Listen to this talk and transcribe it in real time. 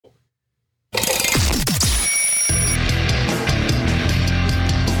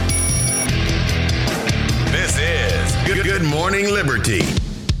Morning Liberty.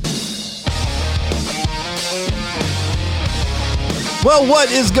 Well,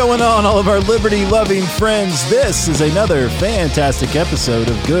 what is going on, all of our liberty-loving friends? This is another fantastic episode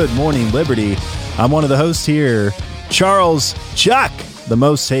of Good Morning Liberty. I'm one of the hosts here, Charles Chuck, the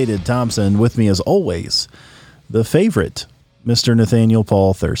most hated Thompson. With me, as always, the favorite, Mr. Nathaniel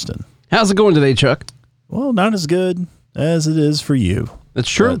Paul Thurston. How's it going today, Chuck? Well, not as good as it is for you. That's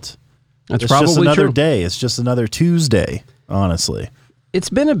true. That's probably just another day. It's just another Tuesday, honestly. It's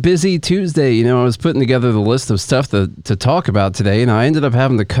been a busy Tuesday. You know, I was putting together the list of stuff to talk about today, and I ended up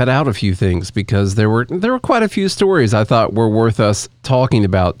having to cut out a few things because there were quite a few stories I thought were worth us talking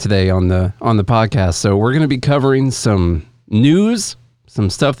about today on the podcast. So we're going to be covering some news, some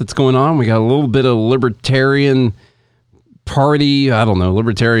stuff that's going on. We got a little bit of Libertarian Party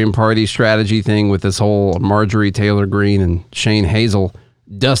strategy thing with this whole Marjorie Taylor Greene and Shane Hazel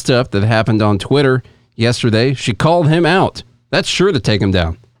dust up that happened on Twitter yesterday. She called him out. That's sure to take him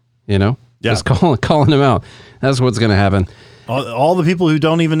down, you know? Yeah. Just calling him out. That's what's going to happen. All the people who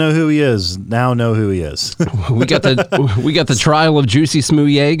don't even know who he is now know who he is. we got the trial of Juicy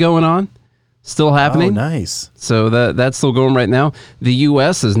Smouye going on, still happening. Oh, nice. So that's still going right now. The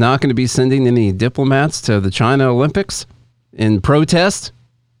U.S. is not going to be sending any diplomats to the China Olympics in protest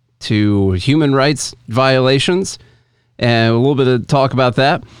to human rights violations, and a little bit of talk about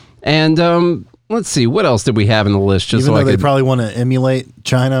that. And let's see, what else did we have in the list? Just even though they probably want to emulate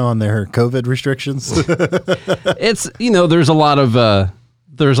China on their COVID restrictions. It's, you know, there's a lot of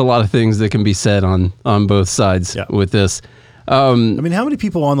things that can be said on both sides with this. I mean, how many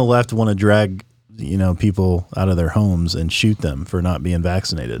people on the left want to drag, people out of their homes and shoot them for not being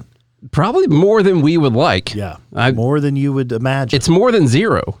vaccinated? Probably more than we would like. Yeah, more than you would imagine. It's more than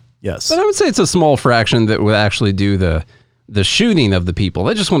zero. Yes. But I would say it's a small fraction that would actually do the shooting of the people.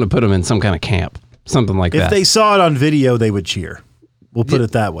 They just want to put them in some kind of camp, something like that. If they saw it on video, they would cheer. We'll put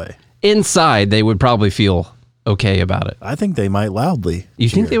it that way. Inside, they would probably feel okay about it. I think they might loudly You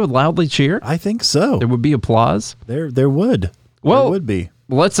cheer. think they would loudly cheer? I think so. There would be applause? There would. Well, there would be.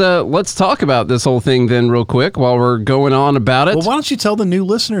 Let's talk about this whole thing then real quick while we're going on about it. Well, why don't you tell the new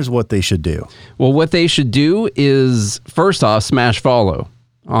listeners what they should do? Well, what they should do is, first off, smash follow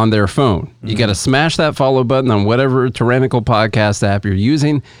on their phone. Mm-hmm. You got to smash that follow button on whatever tyrannical podcast app you're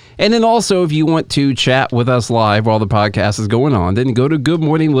using. And then also, if you want to chat with us live while the podcast is going on, then go to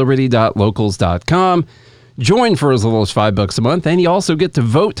goodmorningliberty.locals.com. Join for as little as $5 a month. And you also get to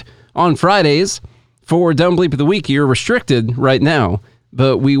vote on Fridays for Dumb Bleep of the Week. You're restricted right now,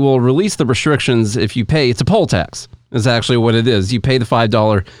 but we will release the restrictions if you pay. It's a poll tax is actually what it is. You pay the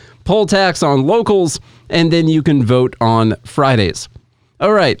 $5 poll tax on Locals, and then you can vote on Fridays.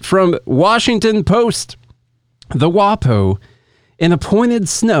 All right, from Washington Post, the WAPO, an appointed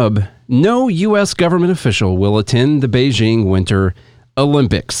snub, no U.S. government official will attend the Beijing Winter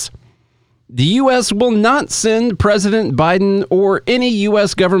Olympics. The U.S. will not send President Biden or any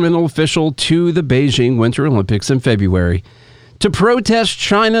U.S. governmental official to the Beijing Winter Olympics in February to protest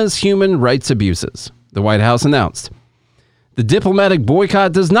China's human rights abuses, the White House announced. The diplomatic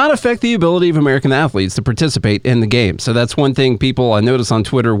boycott does not affect the ability of American athletes to participate in the games. So that's one thing people I noticed on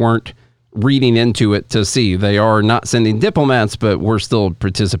Twitter weren't reading into it to see. They are not sending diplomats, but we're still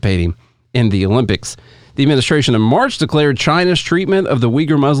participating in the Olympics. The administration in March declared China's treatment of the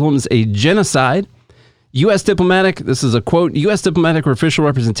Uyghur Muslims a genocide. U.S. diplomatic, this is a quote, U.S. diplomatic or official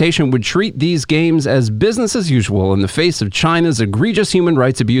representation would treat these games as business as usual in the face of China's egregious human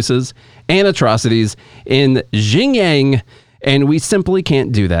rights abuses and atrocities in Xinjiang, and we simply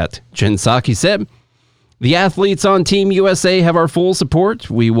can't do that, Jen Psaki said. The athletes on Team USA have our full support.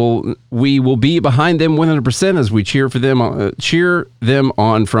 We will be behind them 100% as we cheer them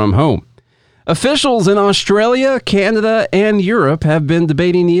on from home. Officials in Australia, Canada, and Europe have been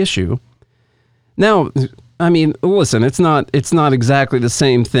debating the issue. Now, I mean, listen, it's not exactly the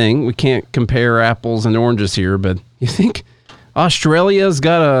same thing. We can't compare apples and oranges here, but you think Australia's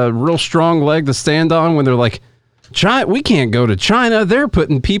got a real strong leg to stand on when they're like, we can't go to China. They're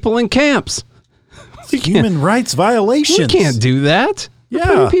putting people in camps. Human rights violations. We can't do that. We're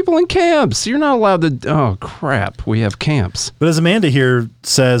putting people in camps. You're not allowed to. Oh, crap. We have camps. But as Amanda here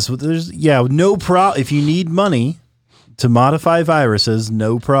says, there's no problem. If you need money to modify viruses,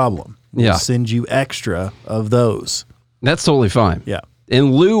 no problem. We'll send you extra of those. That's totally fine. Yeah.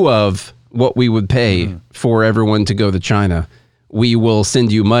 In lieu of what we would pay for everyone to go to China, we will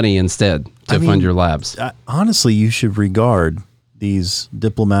send you money instead to fund your labs. Honestly, you should regard these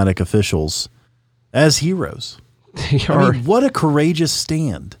diplomatic officials as heroes. They are. I mean, what a courageous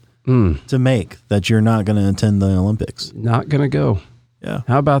stand to make that you're not going to attend the Olympics. Not going to go. Yeah.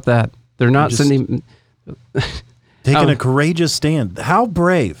 How about that? They're not sending... Taking a courageous stand. How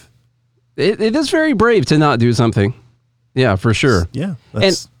brave. It is very brave to not do something. Yeah, for sure. Yeah.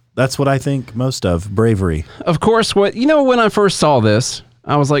 That's what I think most of, bravery. Of course, when I first saw this,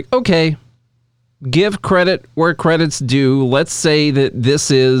 I was like, okay, give credit where credit's due. Let's say that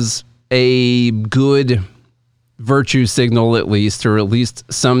this is a good virtue signal at least, or at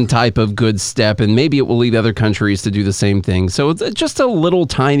least some type of good step, and maybe it will lead other countries to do the same thing. So it's just a little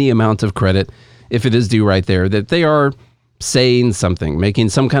tiny amount of credit, if it is due right there, that they are saying something, making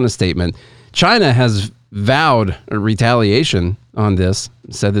some kind of statement. China has vowed a retaliation on this,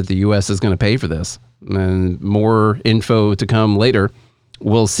 said that the U.S. is going to pay for this, and more info to come later.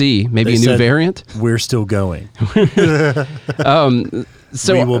 We'll see. Maybe They a new said, variant. We're still going.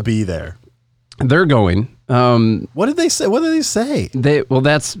 So we will be there. they're going. What did they say? What did they say?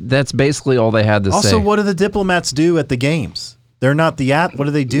 That's basically all they had to say. Also, what do the diplomats do at the games? They're not the app. What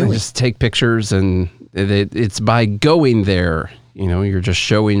are they They doing? just take pictures, and it's by going there. You're just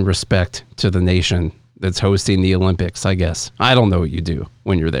showing respect to the nation that's hosting the Olympics, I guess. I don't know what you do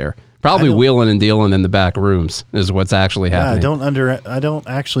when you're there. Probably wheeling and dealing in the back rooms is what's actually happening. I don't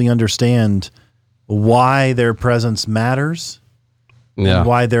actually understand why their presence matters. Yeah. And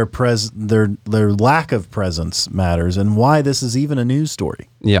why their lack of presence matters, and why this is even a news story.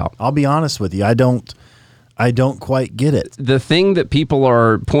 Yeah. I'll be honest with you. I don't quite get it. The thing that people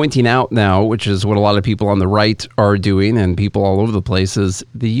are pointing out now, which is what a lot of people on the right are doing and people all over the place, is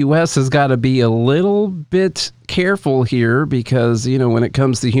the U.S. has got to be a little bit careful here because, when it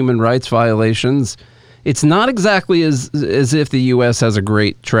comes to human rights violations, it's not exactly as if the U.S. has a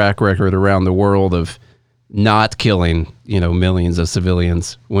great track record around the world of not killing, millions of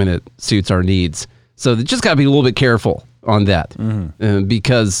civilians when it suits our needs. So they just got to be a little bit careful on that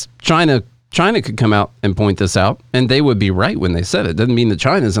because China could come out and point this out, and they would be right when they said it. Doesn't mean that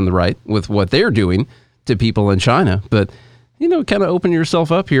China's in the right with what they're doing to people in China, but, kind of open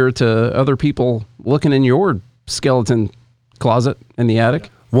yourself up here to other people looking in your skeleton closet in the attic.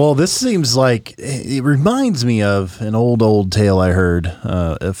 Well, this seems like it reminds me of an old tale I heard,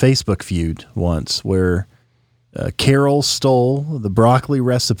 a Facebook feud once where Carol stole the broccoli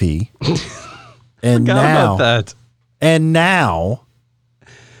recipe, and Forgot about that. And now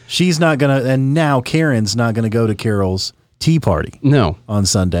Karen's not gonna go to Carol's tea party. No. On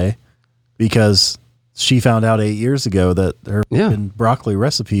Sunday because she found out 8 years ago that her broccoli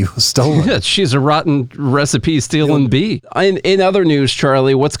recipe was stolen. Yeah, she's a rotten recipe stealing bee. In other news,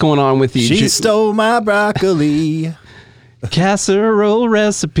 Charlie, what's going on with the... She stole my broccoli casserole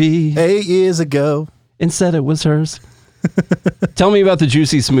recipe 8 years ago and said it was hers. Tell me about the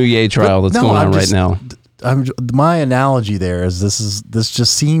Juicy Smouye trial that's going on right now. My analogy there is this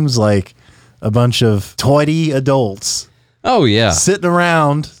just seems like a bunch of toity adults. Oh, yeah. Sitting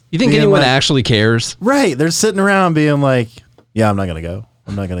around. You think anyone actually cares? Right. They're sitting around being like, yeah, I'm not going to go.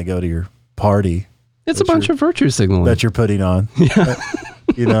 I'm not going to go to your party. It's a bunch of virtue signaling that you're putting on. Yeah.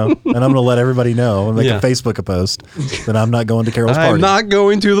 And I'm going to let everybody know and make a Facebook post that I'm not going to Carol's party. I'm not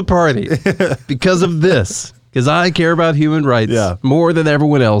going to the party because of this. Because I care about human rights more than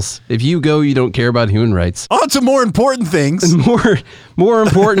everyone else. If you go, you don't care about human rights. On to more important things. More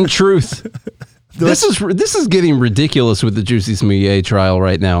important truth. This is getting ridiculous with the Juicy Smouye trial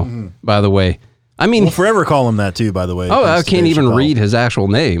right now, by the way. I mean... We'll forever call him that, too, by the way. Oh, I can't even read his actual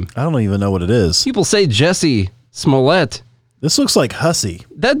name. I don't even know what it is. People say Jesse Smollett. This looks like Hussey.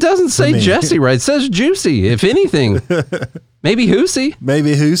 That doesn't say Jesse, right? It says Juicy, if anything. Maybe Hoosey.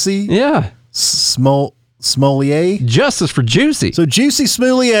 Maybe Hoosey. Yeah. Smouye. Justice for Juicy. So Juicy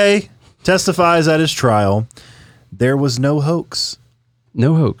Smouye testifies at his trial. There was no hoax.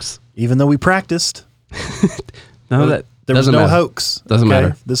 No hoax. Even though we practiced. No, that there was no hoax. Doesn't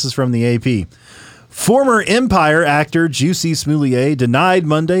matter. This is from the AP. Former Empire actor Juicy Smouye denied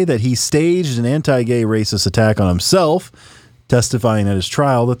Monday that he staged an anti-gay racist attack on himself, testifying at his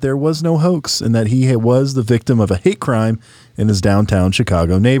trial that there was no hoax and that he was the victim of a hate crime in his downtown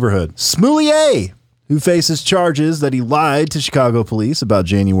Chicago neighborhood. Smouye, who faces charges that he lied to Chicago police about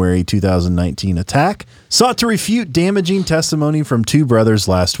January 2019 attack, sought to refute damaging testimony from two brothers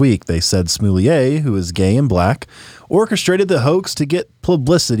last week. They said Smouye, who is gay and black, orchestrated the hoax to get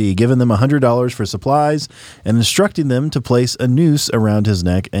publicity, giving them $100 for supplies and instructing them to place a noose around his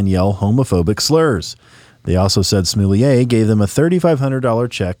neck and yell homophobic slurs. They also said Smouye gave them a $3,500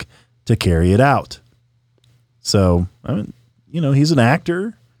 check to carry it out. So, I mean, he's an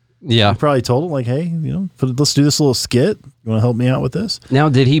actor. Yeah. You probably told him, like, hey, let's do this little skit. You want to help me out with this? Now,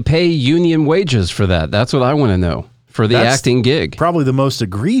 did he pay union wages for that? That's what I want to know. For the acting gig. Probably the most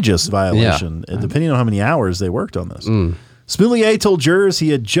egregious violation, depending on how many hours they worked on this. Smoulier told jurors he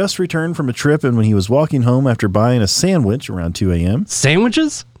had just returned from a trip and when he was walking home after buying a sandwich around 2 a.m.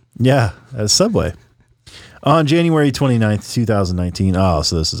 Sandwiches? Yeah, at Subway. On January 29th, 2019. Oh,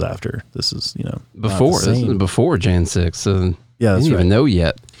 so this is after. This is, Before. This is before Jan 6. So yeah, that's didn't even right. know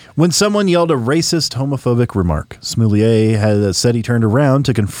yet. When someone yelled a racist, homophobic remark, Smoulier had said he turned around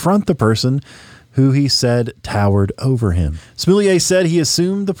to confront the person who he said towered over him. Smoulier said he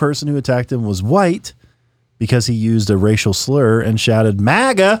assumed the person who attacked him was white because he used a racial slur and shouted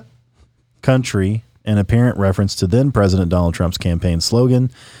MAGA country, an apparent reference to then President Donald Trump's campaign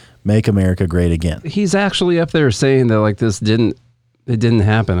slogan, Make America Great Again. He's actually up there saying that like it didn't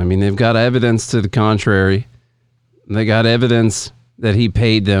happen. I mean, they've got evidence to the contrary. They got evidence that he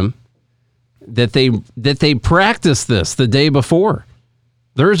paid them, that they practiced this the day before.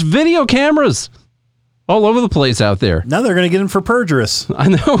 There's video cameras all over the place out there. Now they're going to get him for perjurous. I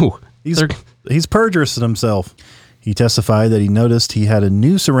know. He's perjurous in himself. He testified that he noticed he had a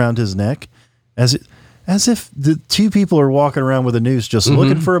noose around his neck as if the two people are walking around with a noose just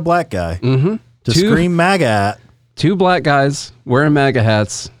looking for a black guy to scream MAGA at. Two black guys wearing MAGA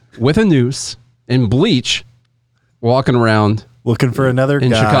hats with a noose and bleach walking around Looking for another in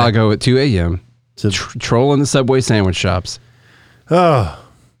guy. Chicago at 2 a.m. Trolling the Subway sandwich shops. Oh.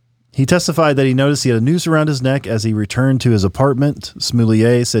 He testified that he noticed he had a noose around his neck as he returned to his apartment.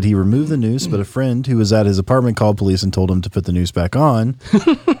 Smoulier said he removed the noose, but a friend who was at his apartment called police and told him to put the noose back on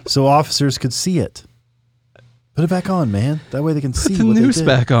so officers could see it. Put it back on, man. That way they can see Put the what noose they did.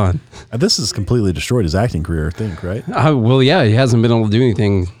 back on. This has completely destroyed his acting career, I think, right? Well, yeah, he hasn't been able to do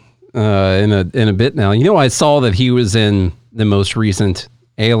anything in a bit now. I saw that he was in the most recent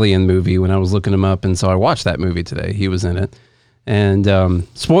Alien movie when I was looking him up, and so I watched that movie today. He was in it. And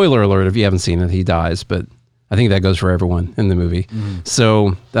spoiler alert, if you haven't seen it, he dies, but I think that goes for everyone in the movie.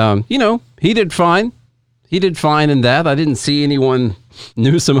 So, he did fine. He did fine in that. I didn't see anyone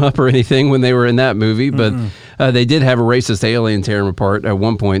noose him up or anything when they were in that movie, but they did have a racist alien tear him apart at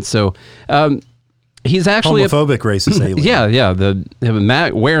one point. So he's actually homophobic racist alien. Yeah,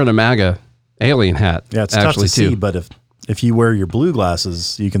 wearing a MAGA alien hat. Yeah, it's actually tough to see, but if you wear your blue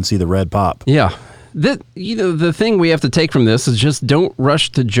glasses, you can see the red pop. Yeah. The thing we have to take from this is just don't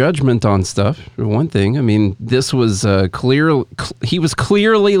rush to judgment on stuff. For one thing, I mean, this was he was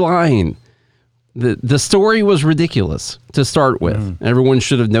clearly lying. The story was ridiculous to start with. Everyone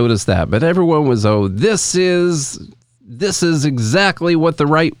should have noticed that, but everyone was, this is exactly what the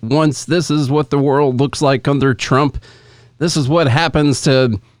right wants. This is what the world looks like under Trump. This is what happens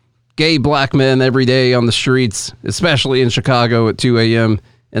to gay black men every day on the streets, especially in Chicago at 2 a.m.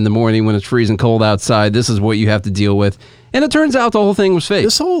 in the morning when it's freezing cold outside. This is what you have to deal with. And it turns out the whole thing was fake.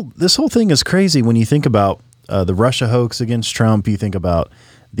 This whole thing is crazy when you think about the Russia hoax against Trump. You think about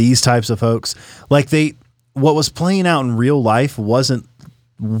these types of hoax. Like what was playing out in real life wasn't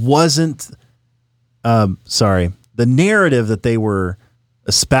the narrative that they were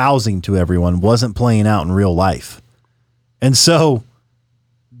espousing to everyone wasn't playing out in real life. And so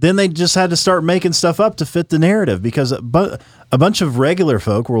then they just had to start making stuff up to fit the narrative because a bunch of regular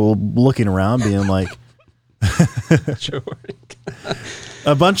folk were looking around being like,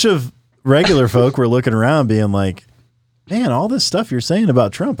 a bunch of regular folk were looking around being like, man, all this stuff you're saying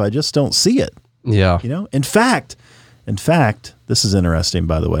about Trump, I just don't see it. Yeah. In fact, this is interesting,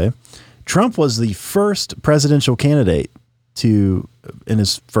 by the way. Trump was the first presidential candidate in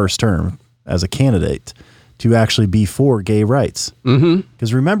his first term as a candidate to actually be for gay rights.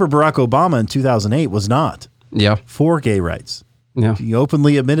 Because remember, Barack Obama in 2008 was not for gay rights. Yeah. He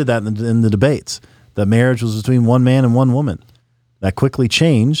openly admitted that in the debates, that marriage was between one man and one woman. That quickly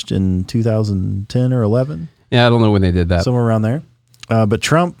changed in 2010 or 11. Yeah, I don't know when they did that. Somewhere around there. But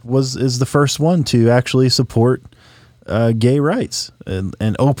Trump is the first one to actually support gay rights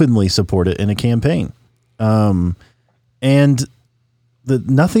and openly support it in a campaign. And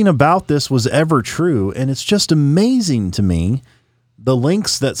nothing about this was ever true. And it's just amazing to me the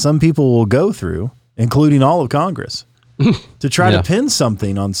lengths that some people will go through, including all of Congress, to try to pin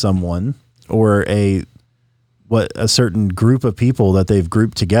something on someone or a certain group of people that they've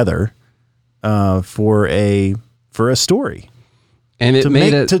grouped together for a story. And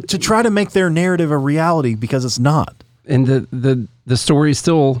to try to make their narrative a reality because it's not. And the story is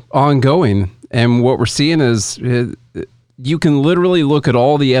still ongoing. And what we're seeing is you can literally look at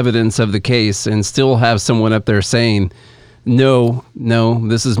all the evidence of the case and still have someone up there saying, no,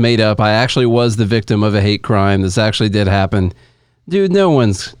 this is made up. I actually was the victim of a hate crime. This actually did happen. Dude, no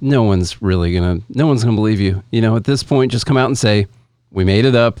one's gonna believe you. At this point, just come out and say, we made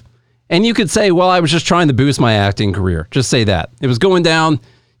it up. And you could say, well, I was just trying to boost my acting career. Just say that. It was going down,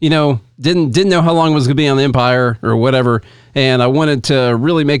 Didn't know how long it was going to be on the Empire or whatever, and I wanted to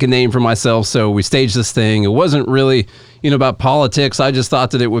really make a name for myself, so we staged this thing. It wasn't really, about politics. I just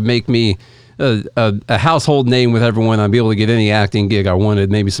thought that it would make me a household name with everyone. I'd be able to get any acting gig I wanted,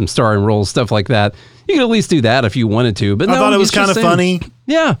 maybe some starring roles, stuff like that. You could at least do that if you wanted to. But I thought it was kind of funny.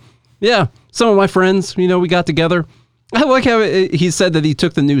 Yeah. Some of my friends, we got together. I like how he said that he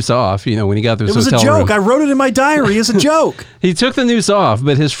took the noose off, when he got to his hotel room. It was a joke. I wrote it in my diary as a joke. He took the noose off,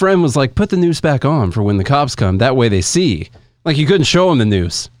 but his friend was like, put the noose back on for when the cops come. That way they see. Like, you couldn't show him the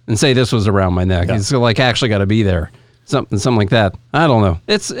noose and say this was around my neck. Yeah. He's like, actually got to be there. Something like that. I don't know.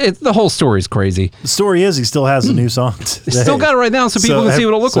 It's the whole story's crazy. The story is he still has the noose on. He still got it right now so people can see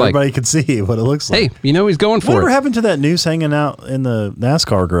what it looks like. Everybody can see what it looks like. Hey, he's going for it. Whatever happened to that noose hanging out in the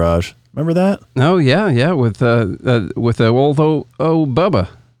NASCAR garage? Remember that? Oh yeah, with old Bubba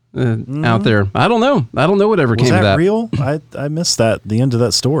out there. I don't know whatever came of that. Was that real? I missed the end of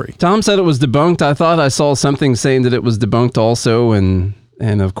that story. Tom said it was debunked. I thought I saw something saying that it was debunked also, and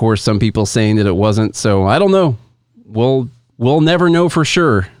of course some people saying that it wasn't. So I don't know. We'll never know for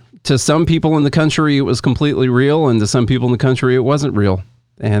sure. To some people in the country, it was completely real, and to some people in the country, it wasn't real,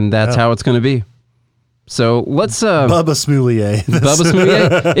 and that's how it's going to be. So let's Bubba Smoulier. Bubba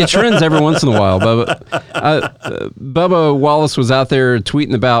Smoulier. It trends every once in a while. Bubba Wallace was out there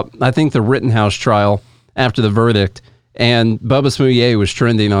tweeting about, I think, the Rittenhouse trial after the verdict, and Bubba Smoulier was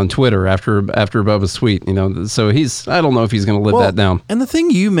trending on Twitter after Bubba's tweet. So I don't know if he's going to live that down. And the thing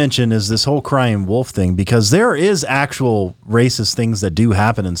you mentioned is this whole crying wolf thing, because there is actual racist things that do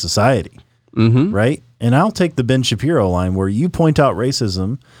happen in society, right? And I'll take the Ben Shapiro line where you point out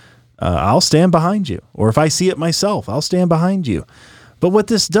racism. I'll stand behind you. Or if I see it myself, I'll stand behind you. But what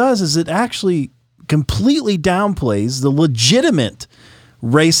this does is it actually completely downplays the legitimate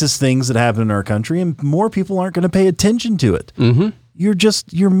racist things that happen in our country, and more people aren't going to pay attention to it. Mm-hmm.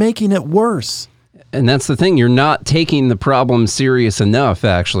 You're making it worse. And that's the thing. You're not taking the problem serious enough,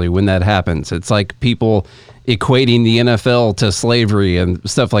 actually, when that happens. It's like people equating the NFL to slavery and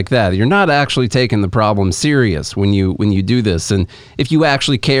stuff like that. You're not actually taking the problem serious when you do this. And if you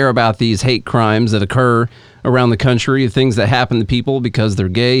actually care about these hate crimes that occur around the country, things that happen to people because they're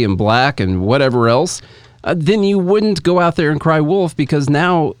gay and black and whatever else, then you wouldn't go out there and cry wolf, because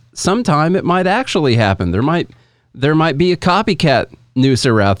now sometime it might actually happen. There might be a copycat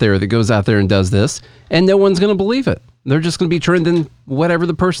nooser out there that goes out there and does this, and no one's going to believe it. They're just going to be trending whatever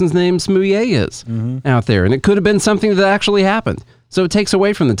the person's name Smoulier is out there. And it could have been something that actually happened. So it takes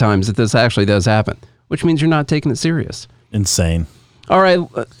away from the times that this actually does happen, which means you're not taking it serious. Insane. All right.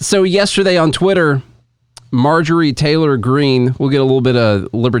 So yesterday on Twitter, Marjorie Taylor Greene, we'll get a little bit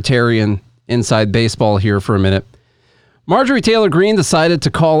of libertarian inside baseball here for a minute. Marjorie Taylor Greene decided to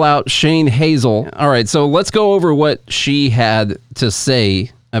call out Shane Hazel. All right. So let's go over what she had to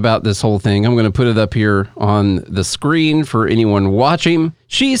say about this whole thing. I'm going to put it up here on the screen for anyone watching.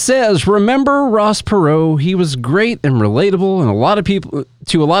 She says, "Remember Ross Perot? He was great and relatable, and a lot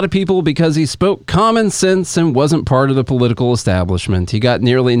of people because he spoke common sense and wasn't part of the political establishment. He got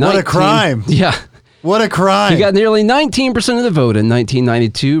nearly 19." What a crime! Yeah. What a crime! He got nearly 19% of the vote in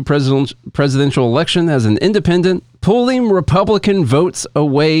 1992 presidential election as an independent, pulling Republican votes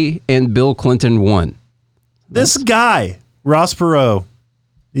away, and Bill Clinton won. This guy, Ross Perot,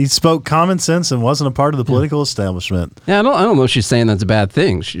 he spoke common sense and wasn't a part of the political establishment. Yeah, I don't know if she's saying that's a bad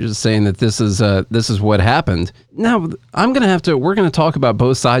thing. She's just saying that this is what happened. Now, we're going to talk about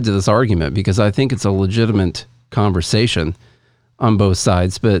both sides of this argument, because I think it's a legitimate conversation on both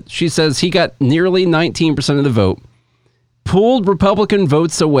sides. But she says he got nearly 19% of the vote, pulled Republican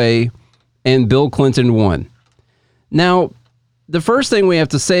votes away, and Bill Clinton won. Now, the first thing we have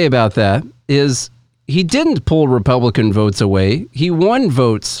to say about that is he didn't pull Republican votes away. He won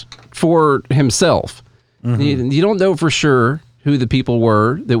votes for himself. Mm-hmm. You don't know for sure who the people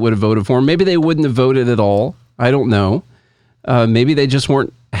were that would have voted for him. Maybe they wouldn't have voted at all. I don't know. Maybe they just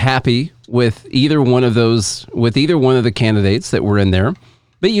weren't happy with either one of the candidates that were in there.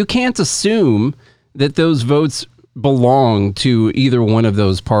 But you can't assume that those votes belong to either one of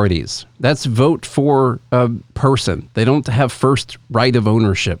those parties. That's vote for a person. They don't have first right of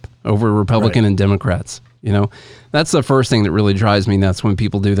ownership over Republican and Democrats. That's the first thing that really drives me nuts when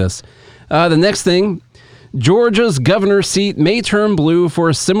people do this. The next thing, Georgia's governor seat may turn blue for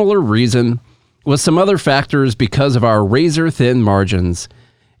a similar reason, with some other factors because of our razor-thin margins.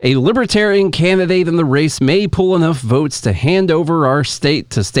 A libertarian candidate in the race may pull enough votes to hand over our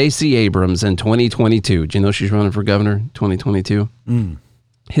state to Stacey Abrams in 2022. Do you know she's running for governor in 2022?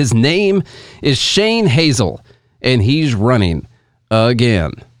 His name is Shane Hazel, and he's running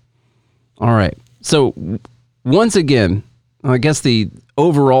again. All right. So once again, I guess the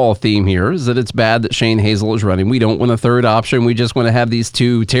overall theme here is that it's bad that Shane Hazel is running. We don't want a third option. We just want to have these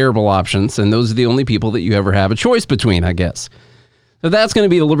two terrible options, and those are the only people that you ever have a choice between, I guess. So that's going to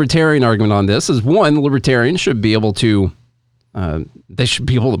be the libertarian argument on this, is one, libertarians should be able to, they should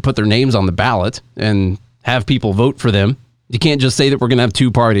be able to put their names on the ballot and have people vote for them. You can't just say that we're going to have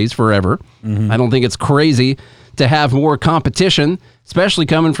two parties forever. I don't think it's crazy to have more competition, especially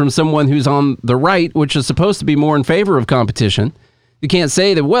coming from someone who's on the right, which is supposed to be more in favor of competition. You can't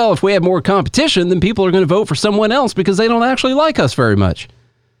say that, well, if we have more competition, then people are going to vote for someone else because they don't actually like us very much.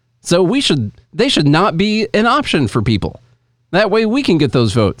 So they should not be an option for people. That way we can get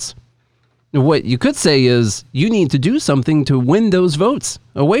those votes. Now, what you could say is you need to do something to win those votes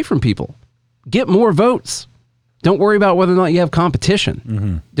away from people. Get more votes. Don't worry about whether or not you have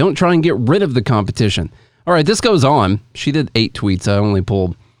competition. Don't try and get rid of the competition. All right, this goes on. She did 8 tweets. I only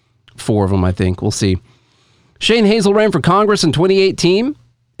pulled 4 of them, I think. We'll see. Shane Hazel ran for Congress in 2018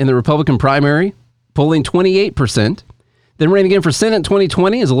 in the Republican primary, polling 28%. Then ran again for Senate in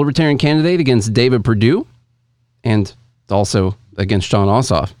 2020 as a Libertarian candidate against David Perdue and also against Jon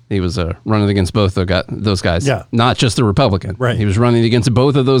Ossoff. He was running against both those guys, not just the Republican. Right. He was running against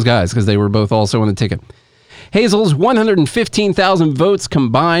both of those guys because they were both also on the ticket. Hazel's 115,000 votes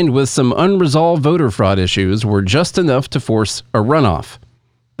combined with some unresolved voter fraud issues were just enough to force a runoff.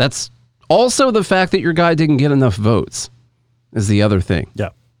 That's also the fact that your guy didn't get enough votes is the other thing. Yeah.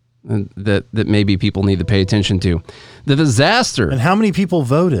 That maybe people need to pay attention to. The disaster. And how many people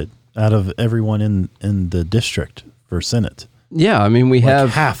voted out of everyone in the district for Senate? Yeah, I mean, we have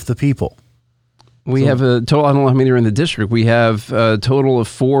half the people. We have a total, I don't know how many are in the district. We have a total of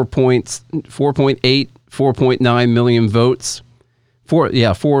 4.9 million votes.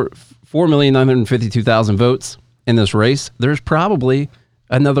 4,952,000 votes in this race. There's probably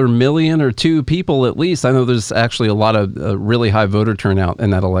another million or two people at least. I know there's actually a lot of really high voter turnout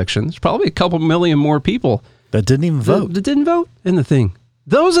in that election. There's probably a couple million more people that didn't even vote. That didn't vote in the thing.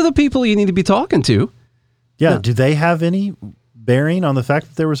 Those are the people you need to be talking to. Yeah. Do they have any bearing on the fact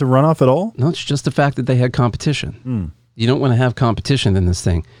that there was a runoff at all? No, it's just the fact that they had competition. You don't want to have competition in this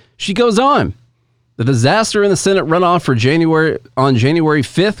thing. She goes on. The disaster in the Senate runoff on January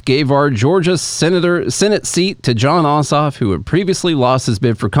 5th gave our Georgia Senate seat to Jon Ossoff, who had previously lost his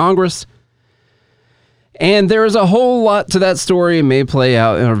bid for Congress. And there is a whole lot to that story and may play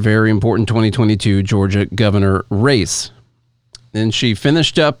out in a very important 2022 Georgia governor race. Then she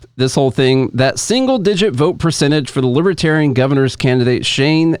finished up this whole thing. That single-digit vote percentage for the Libertarian governor's candidate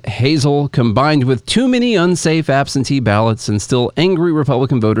Shane Hazel, combined with too many unsafe absentee ballots and still angry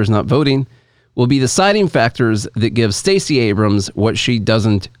Republican voters not voting, will be deciding factors that give Stacey Abrams what she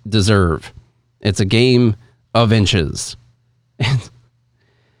doesn't deserve. It's a game of inches.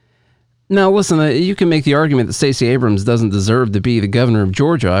 Now, listen, you can make the argument that Stacey Abrams doesn't deserve to be the governor of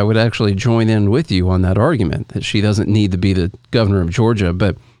Georgia. I would actually join in with you on that argument, that she doesn't need to be the governor of Georgia.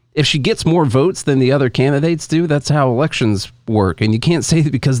 But if she gets more votes than the other candidates do, that's how elections work. And you can't say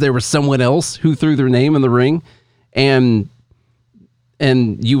that because there was someone else who threw their name in the ring and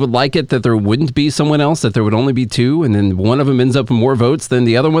you would like it that there wouldn't be someone else, that there would only be two, and then one of them ends up with more votes than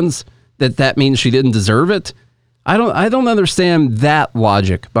the other ones, that means she didn't deserve it. I don't understand that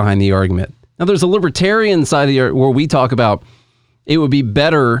logic behind the argument. Now, there's a libertarian side of where we talk about it would be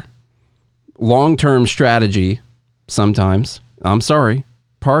better long-term strategy sometimes. I'm sorry.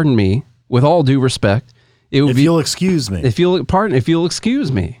 Pardon me. With all due respect. You'll excuse me. If you'll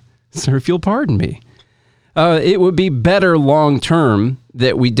excuse me. Sir, if you'll pardon me. It would be better long-term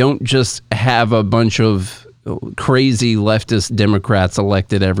that we don't just have a bunch of crazy leftist Democrats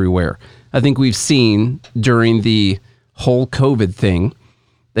elected everywhere. I think we've seen during the whole COVID thing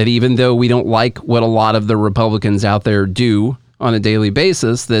that even though we don't like what a lot of the Republicans out there do on a daily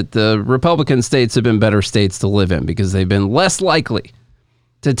basis, that the Republican states have been better states to live in because they've been less likely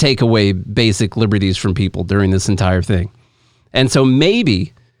to take away basic liberties from people during this entire thing. And so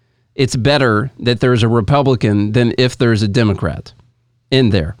maybe it's better that there's a Republican than if there's a Democrat in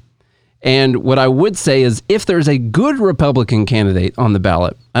there. And what I would say is if there's a good Republican candidate on the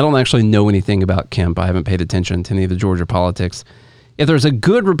ballot, I don't actually know anything about Kemp. I haven't paid attention to any of the Georgia politics. If there's a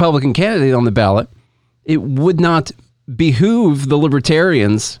good Republican candidate on the ballot, it would not behoove the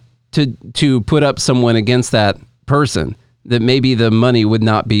libertarians to put up someone against that person, that maybe the money would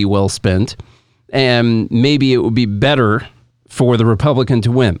not be well spent, and maybe it would be better for the Republican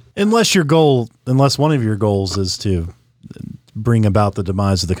to win. Unless one of your goals is to bring about the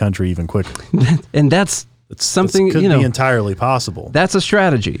demise of the country even quicker. And that's something, could be entirely possible. That's a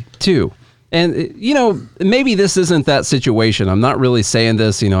strategy too. And, maybe this isn't that situation. I'm not really saying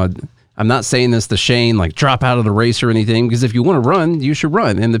this, I I'm not saying this to Shane, like drop out of the race or anything, because if you want to run, you should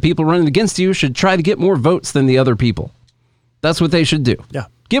run. And the people running against you should try to get more votes than the other people. That's what they should do. Yeah.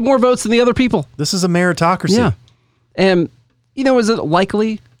 Get more votes than the other people. This is a meritocracy. Yeah. And, is it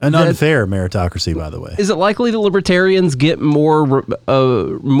likely... An unfair meritocracy, by the way. Is it likely the libertarians get more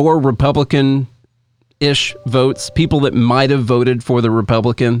Republican-ish votes, people that might have voted for the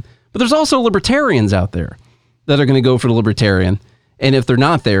Republican? But there's also libertarians out there that are going to go for the Libertarian. And if they're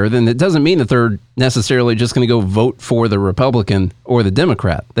not there, then it doesn't mean that they're necessarily just going to go vote for the Republican or the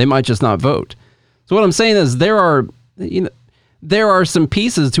Democrat. They might just not vote. So what I'm saying is there are some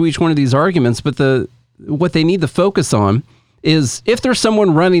pieces to each one of these arguments, but what they need to focus on is if there's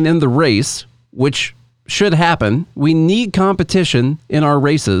someone running in the race, which should happen, we need competition in our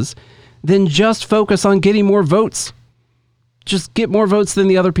races, then just focus on getting more votes. Just get more votes than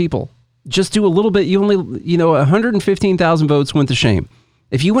the other people. Just do a little bit. 115,000 votes went to Shane.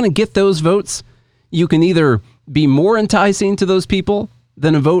 If you want to get those votes, you can either be more enticing to those people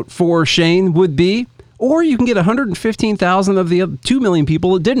than a vote for Shane would be, or you can get 115,000 of the 2 million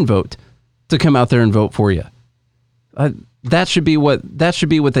people that didn't vote to come out there and vote for you. That should be what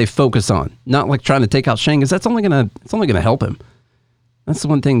they focus on, not like trying to take out Shane, because it's only gonna help him. That's the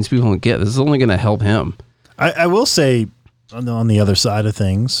one thing people don't get. This is only gonna help him. I will say on the other side of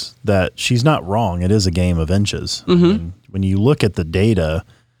things that she's not wrong. It is a game of inches. Mm-hmm. I mean, when you look at the data,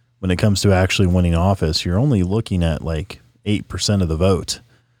 when it comes to actually winning office, you're only looking at like 8% of the vote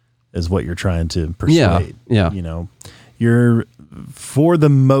is what you're trying to persuade. Yeah. You're, for the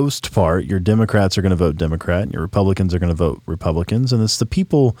most part, your Democrats are going to vote Democrat, and your Republicans are going to vote Republicans, and it's the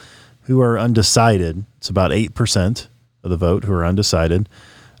people who are undecided. It's about 8% of the vote who are undecided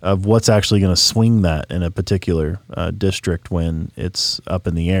of what's actually going to swing that in a particular district when it's up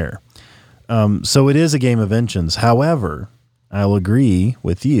in the air. So it is a game of inches. However, I'll agree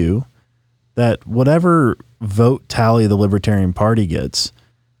with you that whatever vote tally the Libertarian Party gets,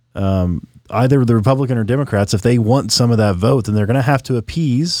 either the Republican or Democrats, if they want some of that vote, then they're going to have to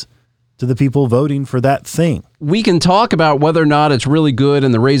appease to the people voting for that thing. We can talk about whether or not it's really good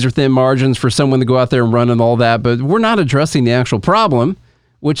and the razor-thin margins for someone to go out there and run and all that, but we're not addressing the actual problem,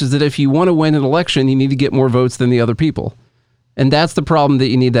 which is that if you want to win an election, you need to get more votes than the other people. And that's the problem that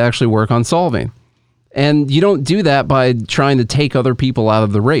you need to actually work on solving. And you don't do that by trying to take other people out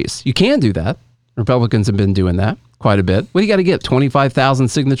of the race. You can do that. Republicans have been doing that quite a bit. What do you got to get? 25,000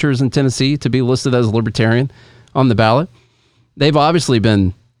 signatures in Tennessee to be listed as a Libertarian on the ballot? They've obviously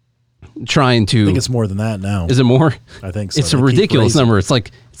been trying to... I think it's more than that now. Is it more? I think so. It's a ridiculous number. It's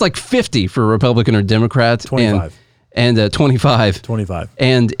like 50 for Republican or Democrat. 25. And 25. 25.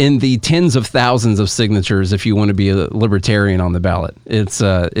 And in the tens of thousands of signatures if you want to be a Libertarian on the ballot. It's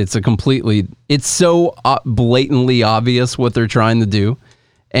so blatantly obvious what they're trying to do.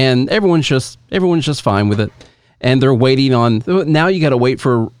 And everyone's just fine with it. And they're waiting on, now you got to wait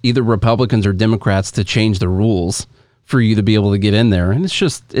for either Republicans or Democrats to change the rules for you to be able to get in there. And it's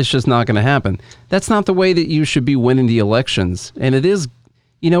just not going to happen. That's not the way that you should be winning the elections. And it is,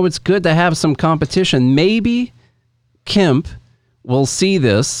 it's good to have some competition. Maybe Kemp will see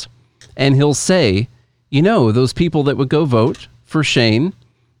this and he'll say, those people that would go vote for Shane,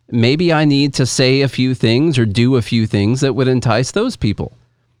 maybe I need to say a few things or do a few things that would entice those people.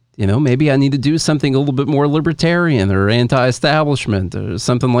 Maybe I need to do something a little bit more libertarian or anti-establishment or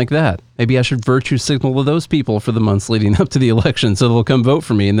something like that. Maybe I should virtue signal to those people for the months leading up to the election so they'll come vote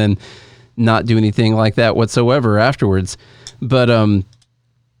for me and then not do anything like that whatsoever afterwards. But I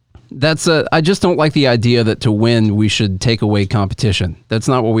just don't like the idea that to win, we should take away competition. That's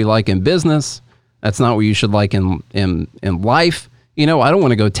not what we like in business. That's not what you should like in life. I don't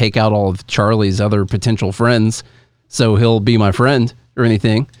want to go take out all of Charlie's other potential friends so he'll be my friend or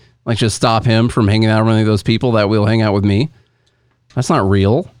anything. Like, just stop him from hanging out with any of those people that will hang out with me. That's not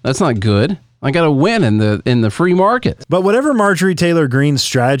real. That's not good. I got to win in the free market. But whatever Marjorie Taylor Greene's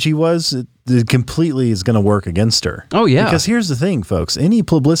strategy was, it completely is going to work against her. Oh, yeah. Because here's the thing, folks. Any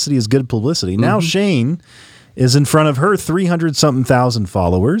publicity is good publicity. Now Shane is in front of her 300-something thousand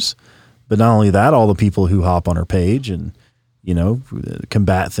followers. But not only that, all the people who hop on her page and,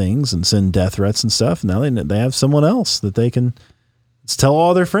 combat things and send death threats and stuff. Now they have someone else that they can tell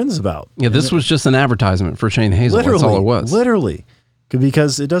all their friends about. Yeah, this was just an advertisement for Shane Hazel. That's all it was. Literally.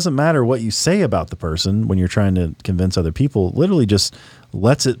 Because it doesn't matter what you say about the person when you're trying to convince other people. Literally just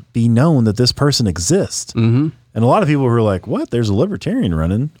lets it be known that this person exists. Mm-hmm. And a lot of people who are like, what? There's a libertarian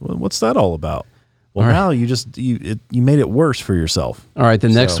running. What's that all about? Well, now you made it worse for yourself. All right, the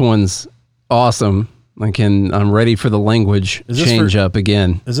next one's awesome. I'm ready for the language change up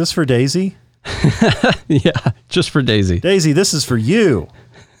again. Is this for Daisy? Yeah, just for Daisy. Daisy, this is for you.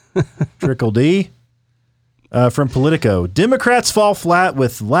 Trickle D. From Politico, Democrats fall flat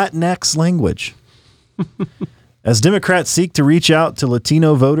with Latinx language. As Democrats seek to reach out to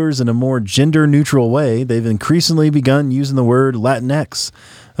Latino voters in a more gender-neutral way, they've increasingly begun using the word Latinx,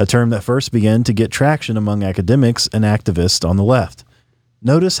 a term that first began to get traction among academics and activists on the left.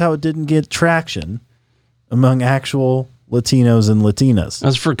 Notice how it didn't get traction among actual Latinos and Latinas.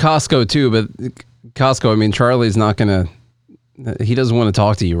 That's for Costco too, but Costco, I mean, Charlie's not going to, he doesn't want to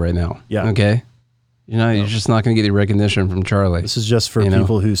talk to you right now. Yeah. Okay? You're just not going to get any recognition from Charlie. This is just for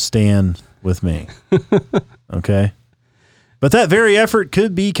people who stand with me. Okay? But that very effort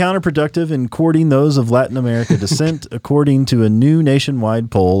could be counterproductive in courting those of Latin America descent, according to a new nationwide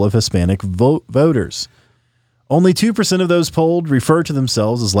poll of Hispanic voters. Only 2% of those polled refer to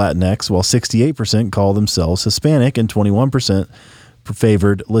themselves as Latinx, while 68% call themselves Hispanic and 21%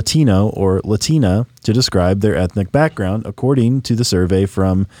 favored Latino or Latina to describe their ethnic background, according to the survey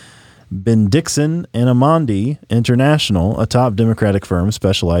from Bendixson and Amondi International, a top Democratic firm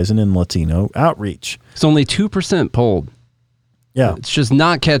specializing in Latino outreach. It's only 2% polled. Yeah. It's just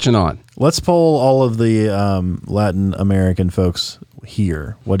not catching on. Let's poll all of the Latin American folks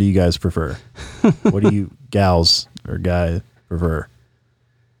here. What do you guys prefer? What do you gals or guy prefer?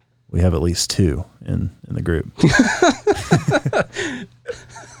 We have at least 2 in the group.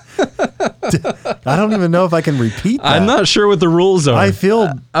 I don't even know if I can repeat that. I'm not sure what the rules are. I would feel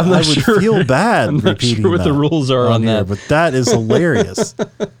bad I'm not repeating sure what the rules are on here, that. but that is hilarious.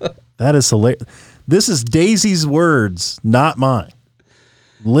 That is hilarious. This is Daisy's words, not mine.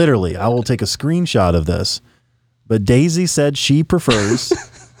 Literally, I will take a screenshot of this. But Daisy said she prefers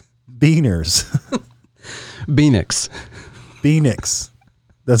beaners. Beanix. Beanix.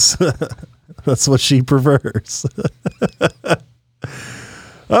 That's what she prefers.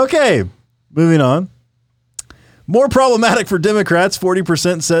 Okay, moving on. More problematic for Democrats,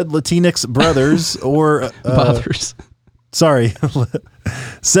 40% said Latinx brothers or... Bothers. Sorry.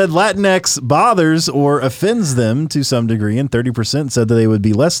 Said Latinx bothers or offends them to some degree, and 30% said that they would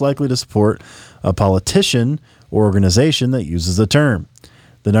be less likely to support a politician or organization that uses the term.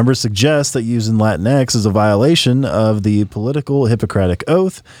 The numbers suggest that using Latinx is a violation of the political Hippocratic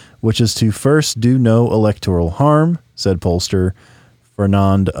Oath, which is to first do no electoral harm, said pollster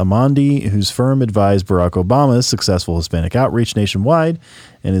Fernand Amondi, whose firm advised Barack Obama's successful Hispanic outreach nationwide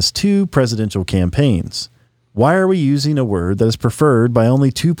in his 2 presidential campaigns. Why are we using a word that is preferred by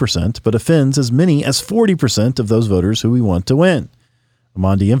only 2% but offends as many as 40% of those voters who we want to win?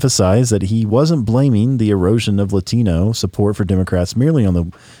 Amondi emphasized that he wasn't blaming the erosion of Latino support for Democrats merely on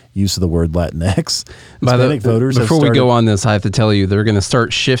the use of the word Latinx. Hispanic voters before we go on this, I have to tell you, they're going to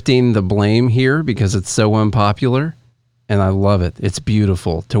start shifting the blame here because it's so unpopular, and I love it. It's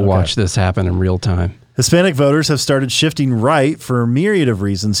beautiful to watch this happen in real time. Hispanic voters have started shifting right for a myriad of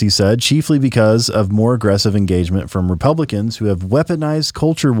reasons, he said, chiefly because of more aggressive engagement from Republicans who have weaponized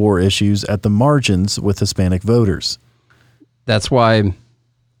culture war issues at the margins with Hispanic voters. That's why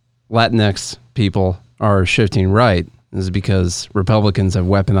Latinx people are shifting right, is because Republicans have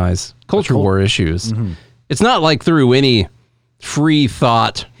weaponized culture war issues. Mm-hmm. It's not like through any free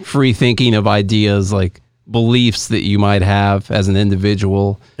thought, free thinking of ideas like beliefs that you might have as an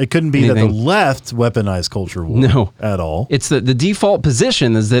individual. It couldn't be that the left weaponized culture war at all. It's the default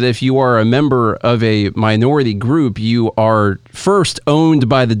position is that if you are a member of a minority group, you are first owned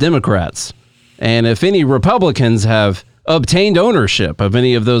by the Democrats. And if any Republicans have obtained ownership of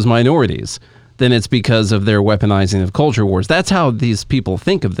any of those minorities, then it's because of their weaponizing of culture wars. That's how these people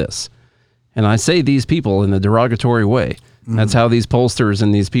think of this. And I say these people in a derogatory way. Mm. That's how these pollsters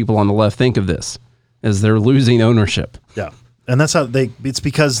and these people on the left think of this, is they're losing ownership. Yeah. And that's how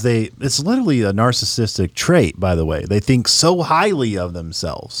it's literally a narcissistic trait, by the way. They think so highly of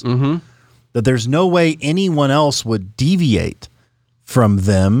themselves that there's no way anyone else would deviate from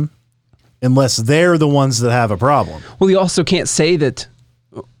them unless they're the ones that have a problem. Well, you also can't say that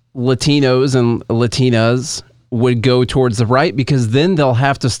Latinos and Latinas would go towards the right because then they'll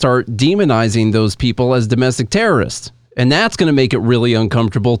have to start demonizing those people as domestic terrorists. And that's going to make it really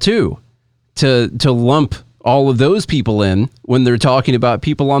uncomfortable too, to lump all of those people in when they're talking about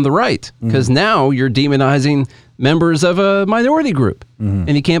people on the right, because now you're demonizing members of a minority group,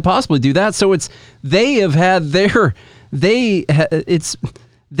 and you can't possibly do that. So they have had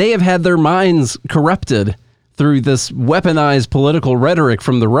their minds corrupted through this weaponized political rhetoric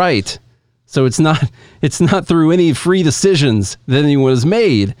from the right. So it's not through any free decisions that anyone has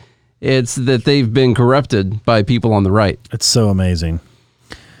made. It's that they've been corrupted by people on the right. It's so amazing.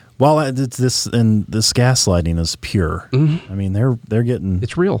 Well, this gaslighting is pure. I mean, they're getting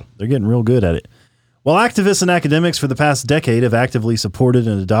it's real. They're getting real good at it. While activists and academics for the past decade have actively supported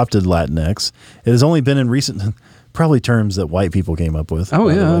and adopted Latinx, it has only been in recent, probably terms that white people came up with. Oh,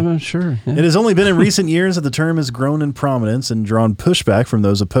 yeah, I'm sure. Yeah. It has only been in recent years that the term has grown in prominence and drawn pushback from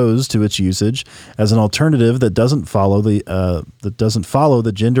those opposed to its usage as an alternative that doesn't follow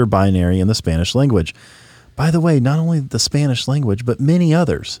the gender binary in the Spanish language. By the way, not only the Spanish language, but many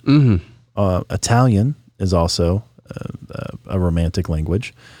others. Mm-hmm. Italian is also a romantic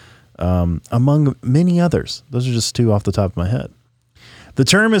language. Among many others. Those are just two off the top of my head. The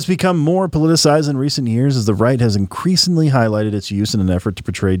term has become more politicized in recent years as the right has increasingly highlighted its use in an effort to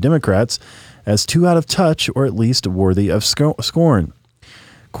portray Democrats as too out of touch or at least worthy of scorn.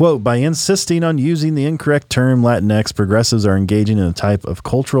 Quote, by insisting on using the incorrect term Latinx, progressives are engaging in a type of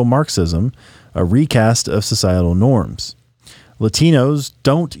cultural Marxism, a recast of societal norms. Latinos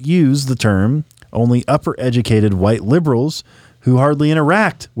don't use the term, only upper-educated white liberals who hardly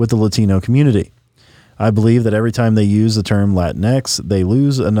interact with the Latino community. I believe that every time they use the term Latinx, they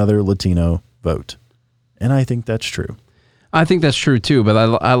lose another Latino vote. And I think that's true. I think that's true too, but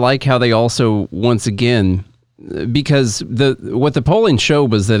I like how they also, once again, because what the polling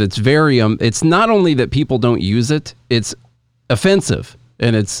showed was that it's it's not only that people don't use it, it's offensive,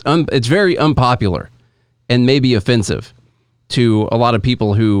 and it's very unpopular and maybe offensive to a lot of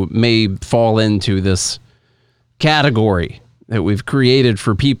people who may fall into this category that we've created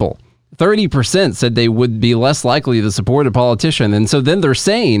for people. 30% said they would be less likely to support a politician. And so then they're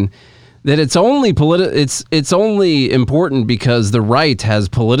saying that it's only important because the right has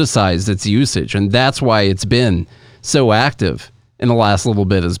politicized its usage. And that's why it's been so active in the last little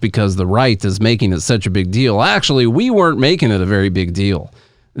bit, is because the right is making it such a big deal. Actually, we weren't making it a very big deal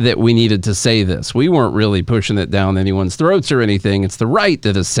that we needed to say this. We weren't really pushing it down anyone's throats or anything. It's the right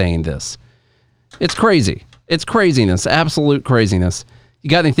that is saying this. It's crazy. It's craziness, absolute craziness. You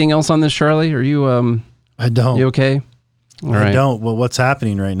got anything else on this, Charlie? Are you I don't. You okay? All right. I don't. Well, what's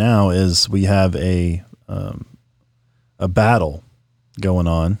happening right now is we have a battle going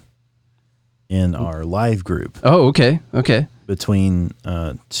on in our live group. Oh, okay. Okay. Between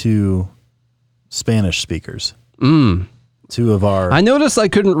two Spanish speakers. Two of our... I noticed I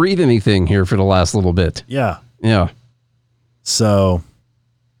couldn't read anything here for the last little bit. Yeah. Yeah. So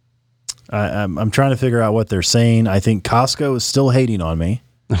I'm trying to figure out what they're saying. I think Costco is still hating on me.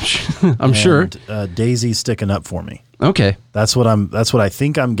 I'm sure. Daisy's sticking up for me. Okay. That's what I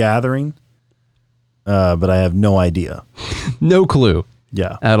think I'm gathering. But I have no idea. No clue.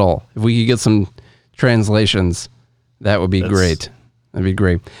 Yeah. At all. If we could get some translations, that would be great. That'd be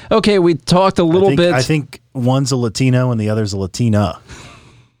great. Okay, we talked a little bit. I think one's a Latino and the other's a Latina.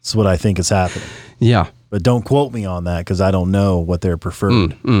 That's what I think is happening. Yeah. But don't quote me on that because I don't know what their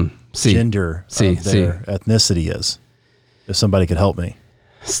preferred gender of their ethnicity is. If somebody could help me.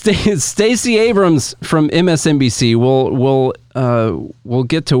 Stacey Abrams from MSNBC. We'll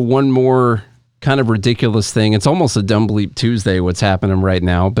get to one more kind of ridiculous thing. It's almost a Dumb Bleep Tuesday what's happening right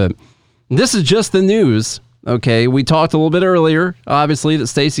now, but this is just the news. Okay, we talked a little bit earlier, obviously, that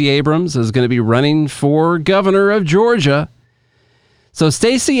Stacey Abrams is going to be running for governor of Georgia. So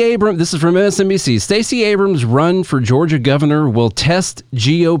Stacey Abrams, this is from MSNBC, Stacey Abrams' run for Georgia governor will test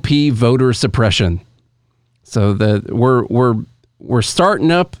GOP voter suppression. So we're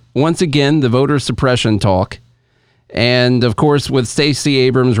starting up once again the voter suppression talk. And of course, with Stacey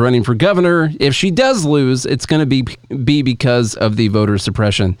Abrams running for governor, if she does lose, it's going to be because of the voter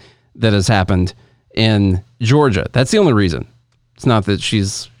suppression that has happened in Georgia. That's the only reason. It's not that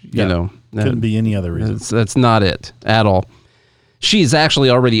she's, couldn't be any other reason. That's not it at all. She's actually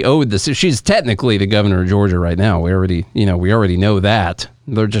already owed this. She's technically the governor of Georgia right now. We already know that.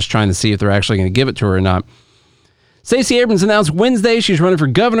 They're just trying to see if they're actually going to give it to her or not. Stacey Abrams announced Wednesday she's running for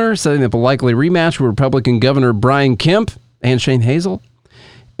governor, setting up a likely rematch with Republican Governor Brian Kemp and Shane Hazel.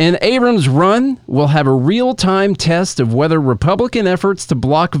 And Abrams' run will have a real-time test of whether Republican efforts to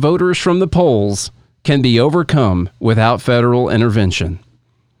block voters from the polls can be overcome without federal intervention.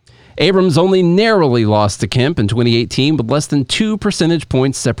 Abrams only narrowly lost to Kemp in 2018, with less than 2 percentage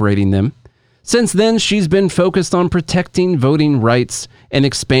points separating them. Since then, she's been focused on protecting voting rights and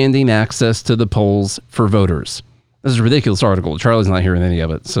expanding access to the polls for voters. This is a ridiculous article. Charlie's not hearing any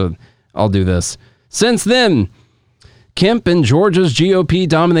of it, so I'll do this. Since then, Kemp and Georgia's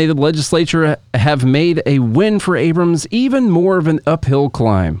GOP-dominated legislature have made a win for Abrams even more of an uphill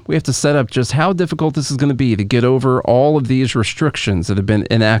climb. We have to set up just how difficult this is going to be to get over all of these restrictions that have been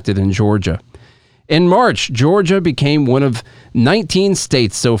enacted in Georgia. In March, Georgia became one of 19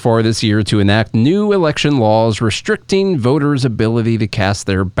 states so far this year to enact new election laws restricting voters' ability to cast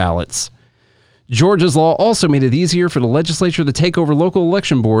their ballots. Georgia's law also made it easier for the legislature to take over local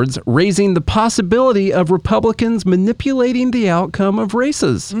election boards, raising the possibility of Republicans manipulating the outcome of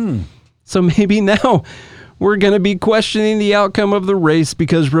races. So maybe now we're going to be questioning the outcome of the race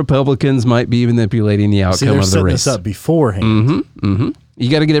because Republicans might be manipulating the outcome of the race. They're setting this up beforehand. You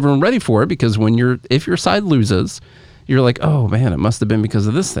got to get everyone ready for it because if your side loses, you're like, oh man, it must have been because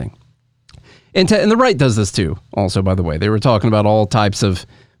of this thing. And the right does this too. Also, by the way, they were talking about all types of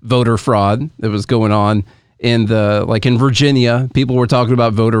voter fraud that was going on in Virginia. People were talking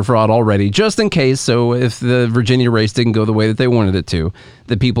about voter fraud already, just in case. So if the Virginia race didn't go the way that they wanted it to,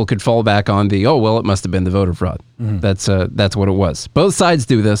 that people could fall back on it must have been the voter fraud. That's what it was. Both sides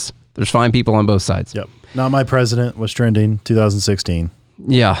do this. There's fine people on both sides. Yep. Not My President was trending 2016.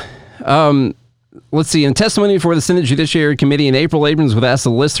 Yeah. Let's see. In testimony before the Senate Judiciary Committee in April, Abrams was asked to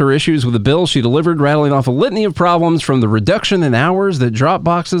list her issues with the bill she delivered, rattling off a litany of problems from the reduction in hours that drop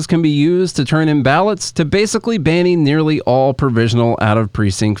boxes can be used to turn in ballots to basically banning nearly all provisional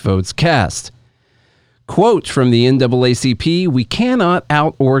out-of-precinct votes cast. Quote from the NAACP, "We cannot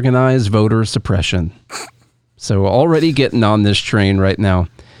out-organize voter suppression." So already getting on this train right now.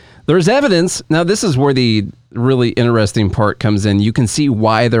 There's evidence. Now, this is where the really interesting part comes in. You can see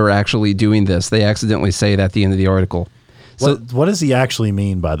why they're actually doing this. They accidentally say it at the end of the article. So, what does he actually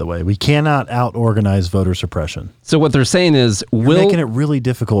mean, by the way? We cannot out-organize voter suppression. So what they're saying is, You're making it really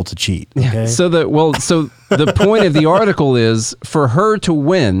difficult to cheat. Okay? So the point of the article is, for her to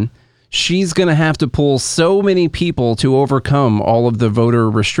win, she's going to have to pull so many people to overcome all of the voter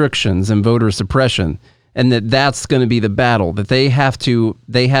restrictions and voter suppression. And that's going to be the battle, that they have to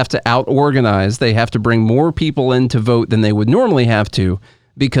out-organize. They have to bring more people in to vote than they would normally have to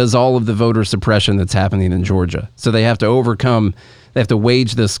because all of the voter suppression that's happening in Georgia. So they have to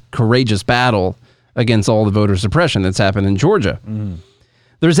wage this courageous battle against all the voter suppression that's happened in Georgia.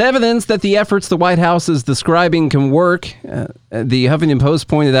 There's evidence that the efforts the White House is describing can work. The Huffington Post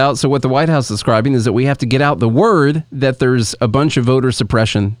pointed out, so what the White House is describing is that we have to get out the word that there's a bunch of voter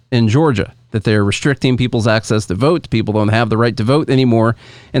suppression in Georgia, that they're restricting people's access to vote. People don't have the right to vote anymore.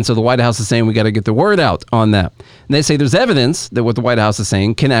 And so the White House is saying we got to get the word out on that. And they say there's evidence that what the White House is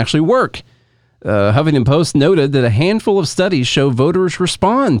saying can actually work. Huffington Post noted that a handful of studies show voters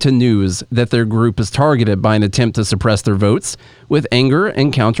respond to news that their group is targeted by an attempt to suppress their votes with anger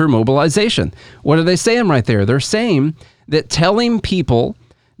and counter-mobilization. What are they saying right there? They're saying that telling people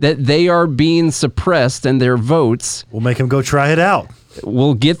that they are being suppressed and their votes will make them go try it out.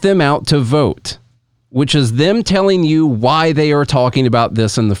 Will get them out to vote, which is them telling you why they are talking about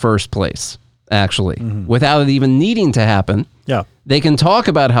this in the first place, actually, without it even needing to happen. Yeah. They can talk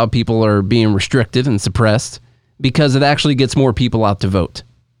about how people are being restricted and suppressed because it actually gets more people out to vote.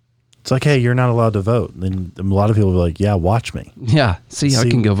 It's like, hey, you're not allowed to vote. And a lot of people are like, yeah, watch me. Yeah, see, I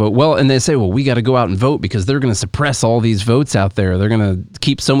can go vote. Well, and they say, well, we got to go out and vote because they're going to suppress all these votes out there. They're going to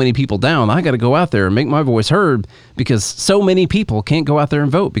keep so many people down. I got to go out there and make my voice heard because so many people can't go out there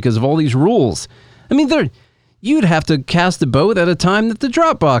and vote because of all these rules. I mean, you'd have to cast a vote at a time that the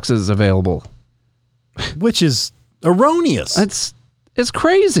drop box is available. Which is erroneous. It's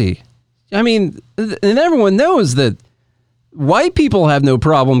crazy. I mean, and everyone knows that white people have no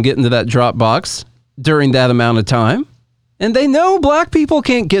problem getting to that drop box during that amount of time. And they know black people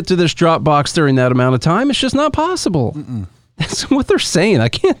can't get to this drop box during that amount of time. It's just not possible. That's what they're saying.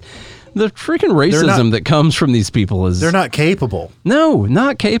 The freaking racism that comes from these people is... They're not capable. No,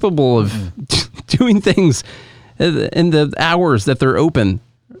 not capable of doing things in the hours that they're open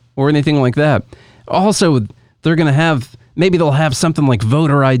or anything like that. Also, they're going to maybe they'll have something like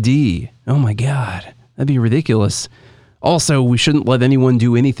voter ID. Oh my God, that'd be ridiculous. Also, we shouldn't let anyone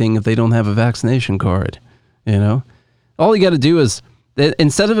do anything if they don't have a vaccination card. You know, all you got to do is,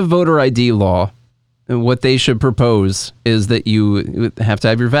 instead of a voter ID law, what they should propose is that you have to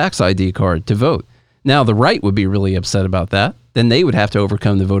have your Vax ID card to vote. Now, the right would be really upset about that. Then they would have to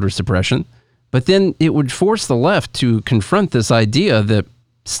overcome the voter suppression. But then it would force the left to confront this idea that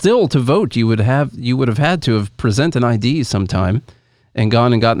still to vote, you would have had to have present an ID sometime and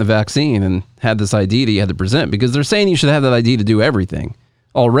gone and gotten the vaccine and had this ID that you had to present, because they're saying you should have that ID to do everything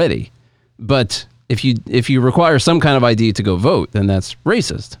already. But if you require some kind of ID to go vote, then that's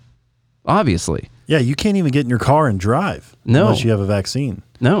racist, obviously. Yeah, you can't even get in your car and drive unless you have a vaccine.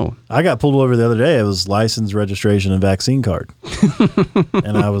 No. I got pulled over the other day. It was license, registration, and vaccine card.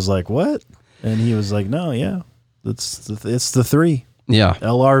 And I was like, what? And he was like, no, yeah, it's the three. Yeah.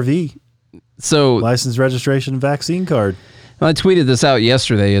 LRV. So license, registration, vaccine card. I tweeted this out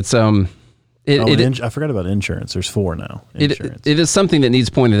yesterday. It's I forgot about insurance. There's 4 now. Insurance. It is something that needs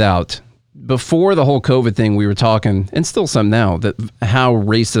pointed out. before the whole COVID thing, we were talking, and still some now, that how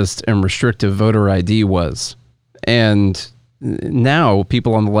racist and restrictive voter ID was. And now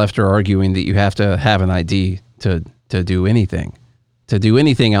people on the left are arguing that you have to have an ID to do anything. To do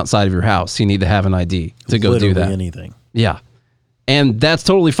anything outside of your house, you need to have an ID to go do that. Anything. Yeah. And that's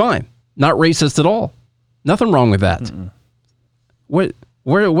totally fine. Not racist at all. Nothing wrong with that. Mm-mm.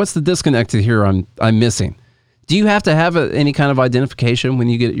 What's the disconnect here I'm missing? Do you have to have any kind of identification when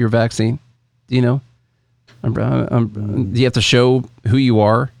you get your vaccine? Do you know? Do you have to show who you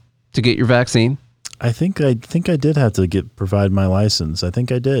are to get your vaccine? I think I did have to provide my license. I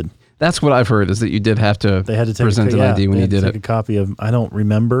think I did. That's what I've heard, is that you did have to present an ID when you did it. A copy of. I don't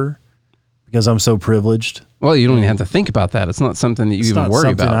remember because I'm so privileged. Well, you don't even have to think about that. It's not something that you even worry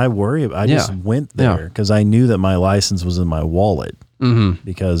about. It's not something I worry about. I just went there because I knew that my license was in my wallet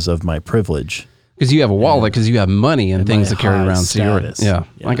because of my privilege. Because you have a wallet, because you have money and things to carry around. Status. So yeah,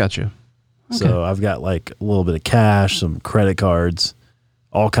 I got you. Okay. So I've got like a little bit of cash, some credit cards,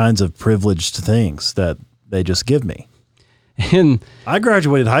 all kinds of privileged things that they just give me. And I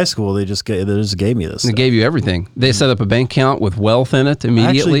graduated high school. They just gave me this. They gave you everything. They set up a bank account with wealth in it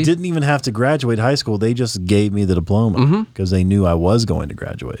immediately. I actually didn't even have to graduate high school. They just gave me the diploma because they knew I was going to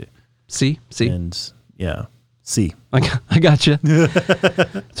graduate. See, and yeah, see. I got you.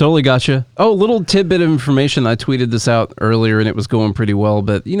 Totally got you. Oh, little tidbit of information. I tweeted this out earlier, and it was going pretty well.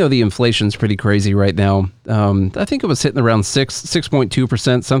 But the inflation's pretty crazy right now. I think it was hitting around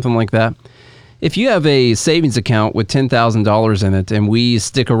 6.2%, something like that. If you have a savings account with $10,000 in it and we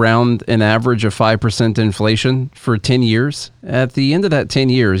stick around an average of 5% inflation for 10 years, at the end of that 10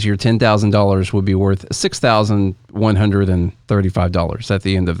 years, your $10,000 would be worth $6,135 at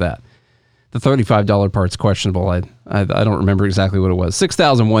the end of that. The $35 part's questionable. I don't remember exactly what it was.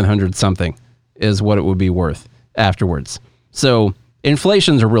 $6,100 something is what it would be worth afterwards. So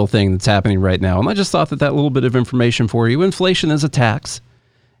inflation's a real thing that's happening right now. And I just thought that little bit of information for you. Inflation is a tax.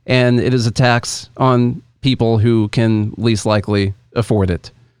 And it is a tax on people who can least likely afford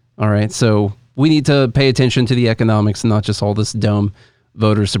it. All right. So we need to pay attention to the economics and not just all this dumb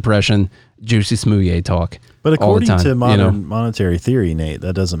voter suppression, juicy smoothie talk. But according to modern monetary theory, Nate,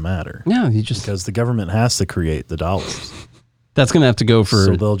 that doesn't matter. Yeah, because the government has to create the dollars. That's going to have to go for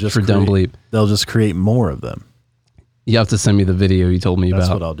Dumb Bleep. They'll just create more of them. You have to send me the video you told me about.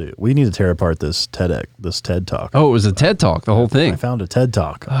 That's what I'll do. We need to tear apart this TED Talk. Oh, it was a TED Talk, the whole thing. I found a TED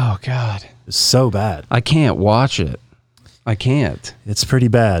Talk. Oh, God. It's so bad. I can't watch it. I can't. It's pretty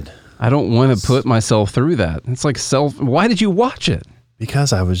bad. I don't want to put myself through that. It's like why did you watch it?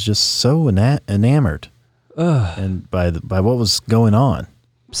 Because I was just so enamored and by what was going on.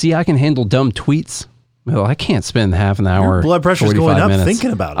 See, I can handle dumb tweets. Well, I can't spend half an hour. Your blood pressure's going up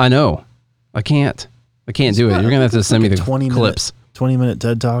thinking about it. I know. I can't do it. You're going to have to send me the 20-minute 20-minute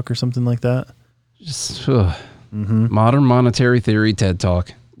TED Talk or something like that. Just modern monetary theory TED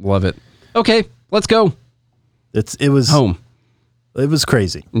Talk. Love it. Okay, let's go. It was home. It was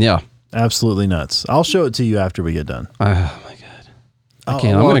crazy. Yeah. Absolutely nuts. I'll show it to you after we get done. Oh, my God. I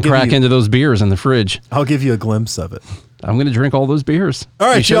can't. I'm going to crack into those beers in the fridge. I'll give you a glimpse of it. I'm going to drink all those beers. All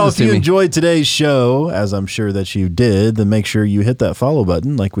right, y'all, if you enjoyed today's show, as I'm sure that you did, then make sure you hit that follow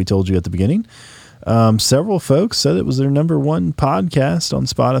button like we told you at the beginning. Several folks said it was their number one podcast on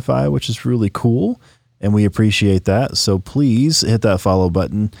Spotify, which is really cool, and we appreciate that. So please hit that follow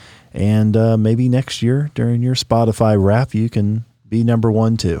button, and maybe next year during your Spotify wrap, you can be number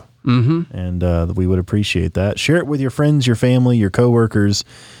one too. Mm-hmm. And we would appreciate that. Share it with your friends, your family, your coworkers,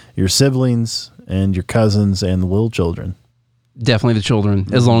 your siblings, and your cousins, and the little children. Definitely the children,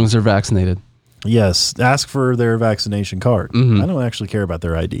 as long as they're vaccinated. Yes, ask for their vaccination card. Mm-hmm. I don't actually care about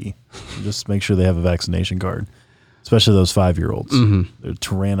their ID. Just make sure they have a vaccination card, especially those 5-year-olds. Mm-hmm. They're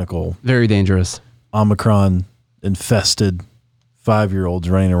tyrannical. Very dangerous. Omicron-infested 5-year-olds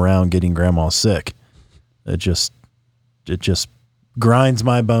running around getting grandma sick. It just grinds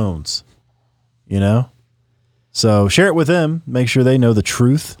my bones, So share it with them. Make sure they know the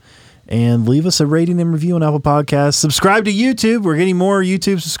truth. And leave us a rating and review on Apple Podcasts. Subscribe to YouTube. We're getting more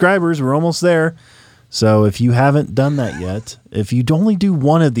YouTube subscribers. We're almost there. So if you haven't done that yet, if you only do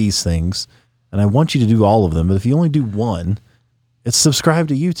one of these things, and I want you to do all of them, but if you only do one, it's subscribe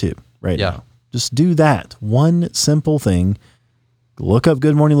to YouTube now. Just do that. One simple thing. Look up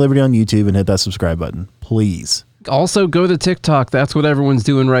Good Morning Liberty on YouTube and hit that subscribe button, please. Also, go to TikTok. That's what everyone's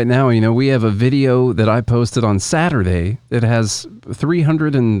doing right now. We have a video that I posted on Saturday that has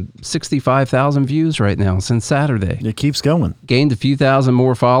 365,000 views right now since Saturday. It keeps going. Gained a few thousand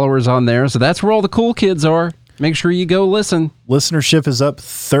more followers on there. So that's where all the cool kids are. Make sure you go listen. Listenership is up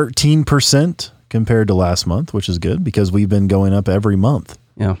 13% compared to last month, which is good because we've been going up every month.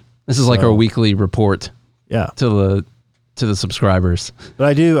 Yeah. This is like our weekly report Yeah. to the subscribers. But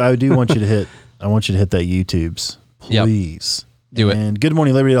I do want you to hit that YouTubes. Please. Do it. And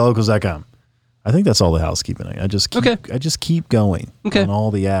goodmorningliberty.locals.com. I think that's all the housekeeping. I just keep going on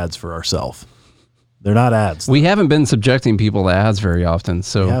all the ads for ourselves. They're not ads. We haven't been subjecting people to ads very often,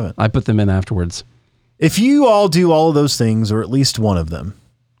 so I put them in afterwards. If you all do all of those things, or at least one of them,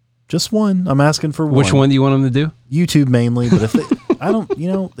 just one, I'm asking for one. Which one do you want them to do? YouTube mainly, but if they,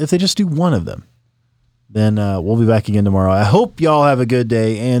 if they just do one of them, then we'll be back again tomorrow. I hope y'all have a good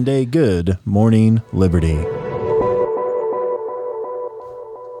day and a good morning, Liberty.